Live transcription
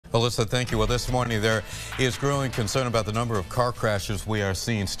Alyssa, thank you. Well, this morning there is growing concern about the number of car crashes we are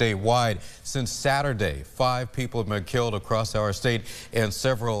seeing statewide. Since Saturday, 5 people have been killed across our state and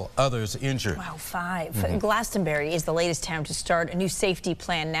several others injured. Wow, 5. Glastonbury is the latest town to start a new safety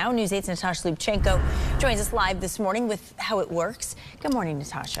plan now. News 8's Natasha Lubchenko joins us live this morning with how it works. Good morning,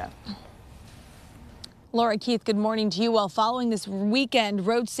 Natasha. Laura, Keith, good morning to you. Well, following this weekend,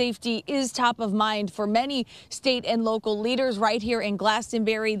 road safety is top of mind for many state and local leaders right here in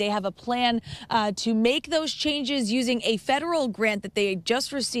Glastonbury. They have a plan to make those changes using a federal grant that they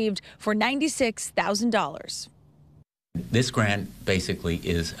just received for $96,000. This grant basically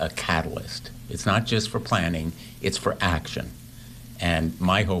is a catalyst. It's not just for planning, it's for action. And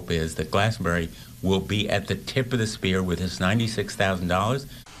my hope is that Glastonbury will be at the tip of the spear with this $96,000.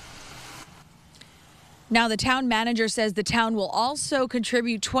 Now, the town manager says the town will also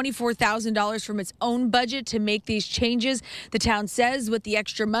contribute $24,000 from its own budget to make these changes. The town says with the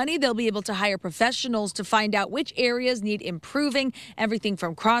extra money, they'll be able to hire professionals to find out which areas need improving, everything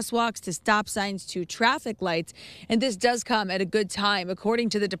from crosswalks to stop signs to traffic lights. And this does come at a good time. According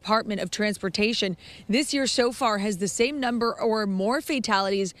to the Department of Transportation, this year so far has the same number or more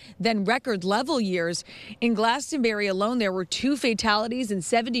fatalities than record level years. In Glastonbury alone, there were 2 fatalities and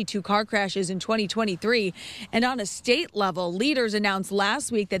 72 car crashes in 2023. And on a state level, leaders announced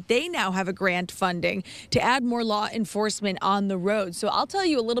last week that they now have a grant funding to add more law enforcement on the road. So I'll tell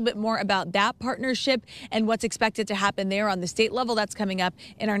you a little bit more about that partnership and what's expected to happen there on the state level. That's coming up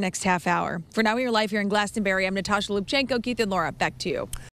in our next half hour. For now, we are live here in Glastonbury. I'm Natasha Lubchenko. Keith and Laura, back to you.